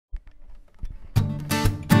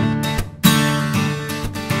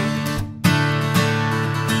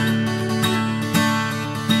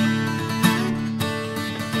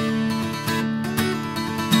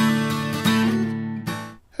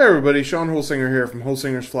Hey everybody, Sean Holsinger here from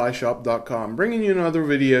holsingersflyshop.com, bringing you another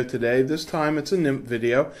video today. This time it's a nymph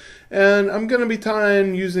video, and I'm going to be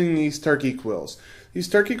tying using these turkey quills. These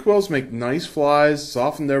turkey quills make nice flies. It's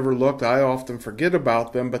often overlooked. I often forget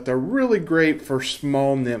about them, but they're really great for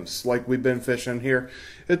small nymphs like we've been fishing here.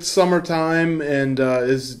 It's summertime, and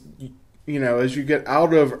as you get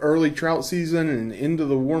out of early trout season and into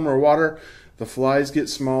the warmer water, the flies get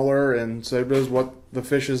smaller, and so does what the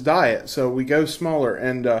fish's diet. So we go smaller,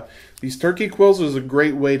 and these turkey quills is a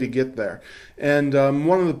great way to get there. And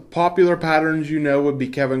one of the popular patterns would be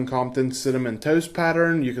Kevin Compton's cinnamon toast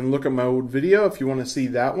pattern. You can look at my old video if you want to see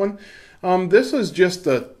that one. This is just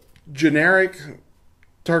a generic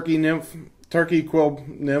turkey quill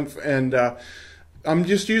nymph, and I'm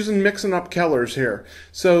just mixing up colors here.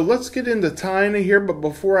 So let's get into tying it here, but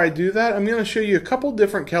before I do that, I'm going to show you a couple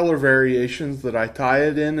different color variations that I tie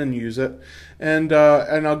it in and use it. And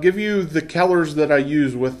I'll give you the colors that I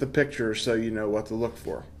use with the pictures so you know what to look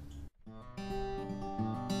for.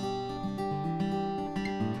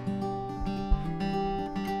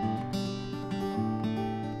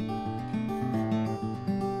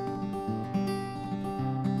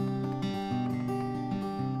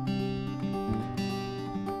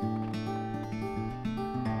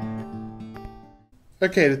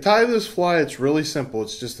 Okay, to tie this fly, it's really simple.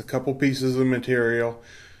 It's just a couple pieces of material.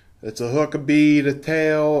 It's a hook, a bead, a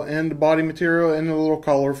tail, and the body material, and a little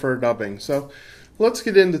color for dubbing. So let's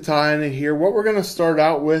get into tying it here. What we're going to start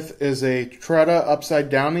out with is a Tretta upside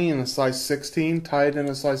downy in a size 16, tied in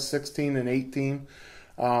a size 16 and 18.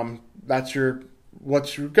 That's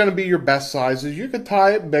what's going to be your best sizes. You could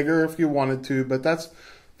tie it bigger if you wanted to, but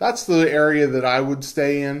that's the area that I would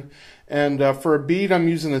stay in. And for a bead, I'm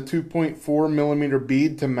using a 2.4 millimeter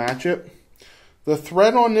bead to match it. The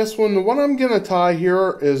thread on this one, the one I'm going to tie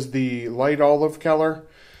here is the light olive color.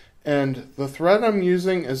 And the thread I'm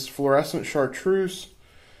using is fluorescent chartreuse.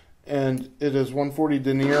 And it is 140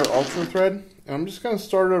 denier ultra thread. And I'm just going to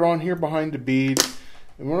start it on here behind the bead.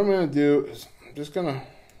 And what I'm going to do is I'm just going to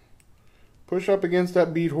push up against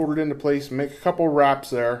that bead, hold it into place, make a couple wraps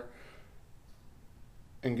there,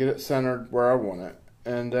 and get it centered where I want it.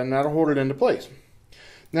 And then that'll hold it into place.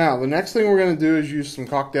 Now, the next thing we're going to do is use some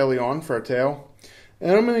cocktail on for a tail.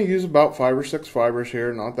 And I'm going to use about 5 or 6 fibers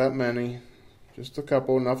here, not that many, just a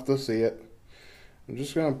couple, enough to see it. I'm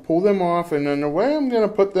just going to pull them off, and then the way I'm going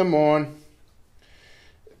to put them on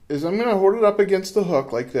is I'm going to hold it up against the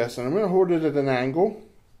hook like this, and I'm going to hold it at an angle.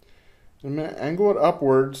 I'm going to angle it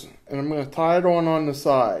upwards, and I'm going to tie it on the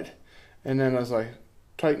side. And then as I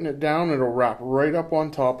tighten it down, it'll wrap right up on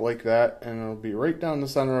top like that, and it'll be right down the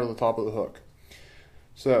center of the top of the hook.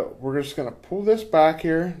 So we're just going to pull this back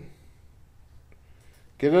here,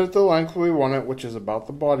 get it at the length we want it, which is about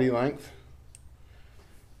the body length,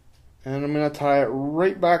 and I'm going to tie it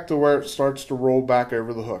right back to where it starts to roll back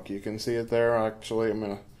over the hook. You can see it there. Actually, I'm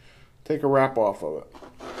going to take a wrap off of it.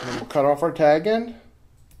 And then we'll cut off our tag end.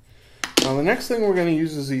 Now the next thing we're going to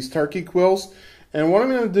use is these turkey quills. And what I'm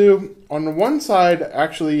going to do, on the one side,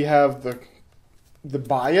 actually you have the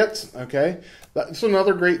biots, okay? That's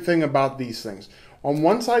another great thing about these things. On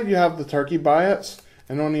one side you have the turkey biots,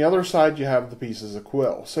 and on the other side you have the pieces of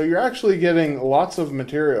quill. So you're actually getting lots of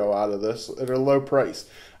material out of this at a low price.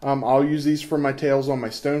 I'll use these for my tails on my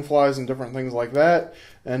stoneflies and different things like that,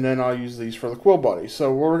 and then I'll use these for the quill body.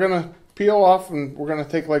 So we're going to peel off, and we're going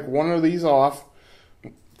to take like one of these off,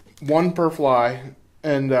 one per fly.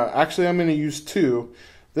 And actually I'm going to use 2.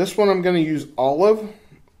 This one I'm going to use olive.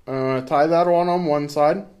 I'm going to tie that on one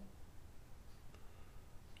side.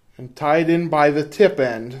 And tie it in by the tip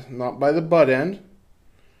end, not by the butt end.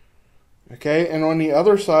 Okay, and on the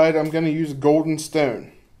other side I'm going to use golden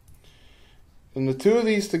stone. And the 2 of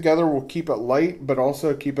these together will keep it light, but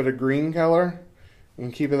also keep it a green color.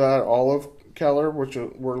 And keep it that olive color, which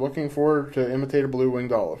we're looking for to imitate a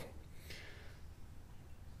blue-winged olive.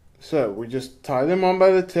 So we just tie them on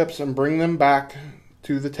by the tips and bring them back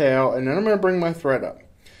to the tail, and then I'm going to bring my thread up.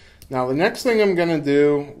 Now the next thing I'm going to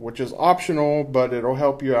do, which is optional but it'll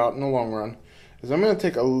help you out in the long run, is I'm going to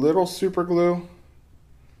take a little super glue,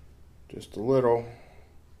 just a little,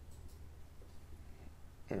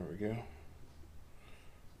 there we go.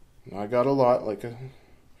 Now I got a lot,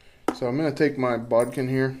 so I'm going to take my bodkin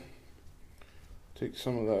here, take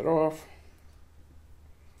some of that off.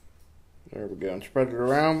 There we go, and spread it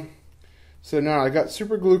around. So now I got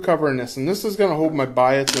super glue covering this, and this is going to hold my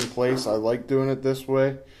biots in place. I like doing it this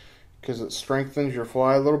way because it strengthens your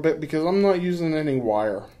fly a little bit, because I'm not using any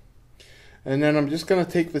wire. And then I'm just going to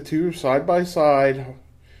take the 2 side by side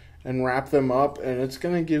and wrap them up, and it's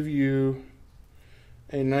going to give you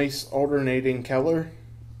a nice alternating color.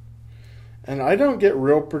 And I don't get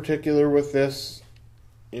real particular with this.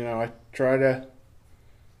 You know, I try to...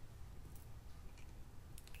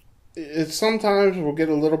 It sometimes will get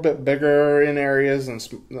a little bit bigger in areas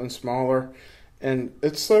and smaller. And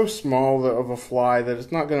it's so small of a fly that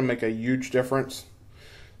it's not going to make a huge difference.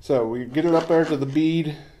 So we get it up there to the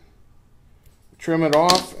bead, trim it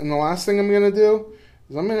off, and the last thing I'm going to do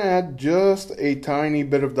is I'm going to add just a tiny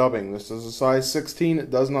bit of dubbing. This is a size 16. It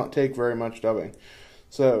does not take very much dubbing.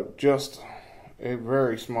 So just a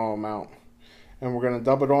very small amount. And we're going to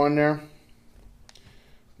dub it on there.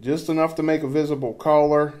 Just enough to make a visible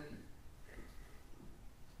collar.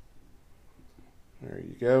 There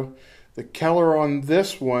you go. The color on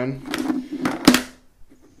this one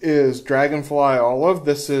is Dragonfly Olive.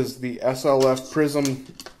 This is the SLF Prism,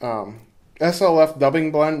 SLF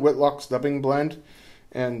dubbing blend, Whitlock's dubbing blend.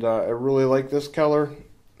 And I really like this color.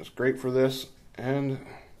 It's great for this. And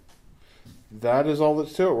that is all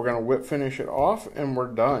that's to it. We're going to whip finish it off and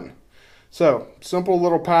we're done. So, simple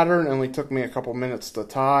little pattern. Only took me a couple minutes to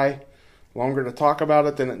tie. Longer to talk about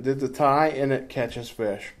it than it did to tie, and it catches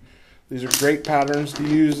fish. These are great patterns to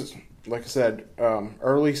use. Like I said,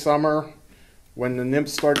 early summer, when the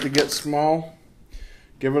nymphs start to get small,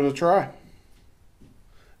 give it a try.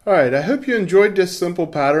 Alright, I hope you enjoyed this simple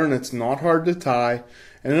pattern. It's not hard to tie,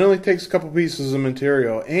 and it only takes a couple pieces of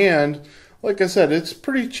material. And, like I said, it's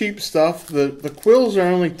pretty cheap stuff. The quills are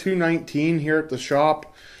only $2.19 here at the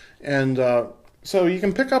shop. And so you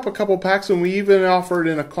can pick up a couple packs, and we even offer it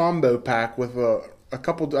in a combo pack with a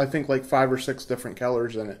couple, I think like 5 or 6 different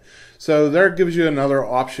colors in it. So there gives you another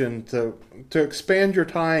option to expand your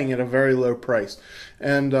tying at a very low price.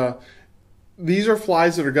 And these are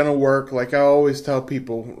flies that are going to work. Like I always tell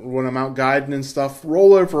people when I'm out guiding and stuff,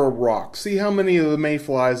 roll over a rock. See how many of the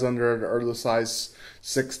mayflies under it are the size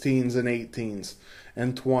 16s and 18s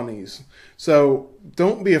and 20s. So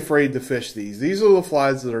don't be afraid to fish these. These are the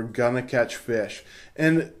flies that are gonna catch fish.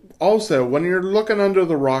 And also, when you're looking under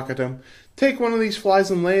the rock at them, take one of these flies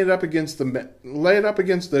and lay it up against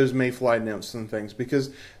those mayfly nymphs and things,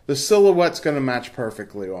 because the silhouette's gonna match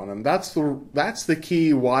perfectly on them. That's the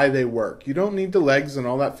key why they work. You don't need the legs and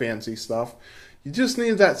all that fancy stuff. You just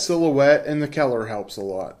need that silhouette, and the color helps a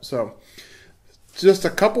lot. So just a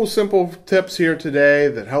couple simple tips here today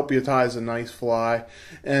that help you tie a nice fly,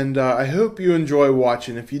 and I hope you enjoy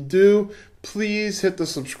watching. If you do, please hit the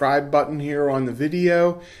subscribe button here on the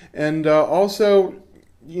video, and also,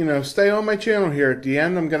 you know, stay on my channel here. At the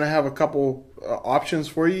end, I'm going to have a couple options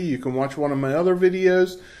for you. You can watch one of my other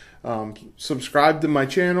videos, subscribe to my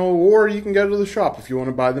channel, or you can go to the shop if you want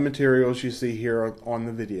to buy the materials you see here on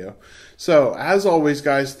the video. So, as always,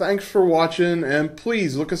 guys, thanks for watching, and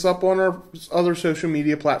please look us up on our other social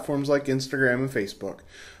media platforms like Instagram and Facebook.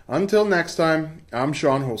 Until next time, I'm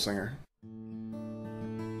Sean Holsinger.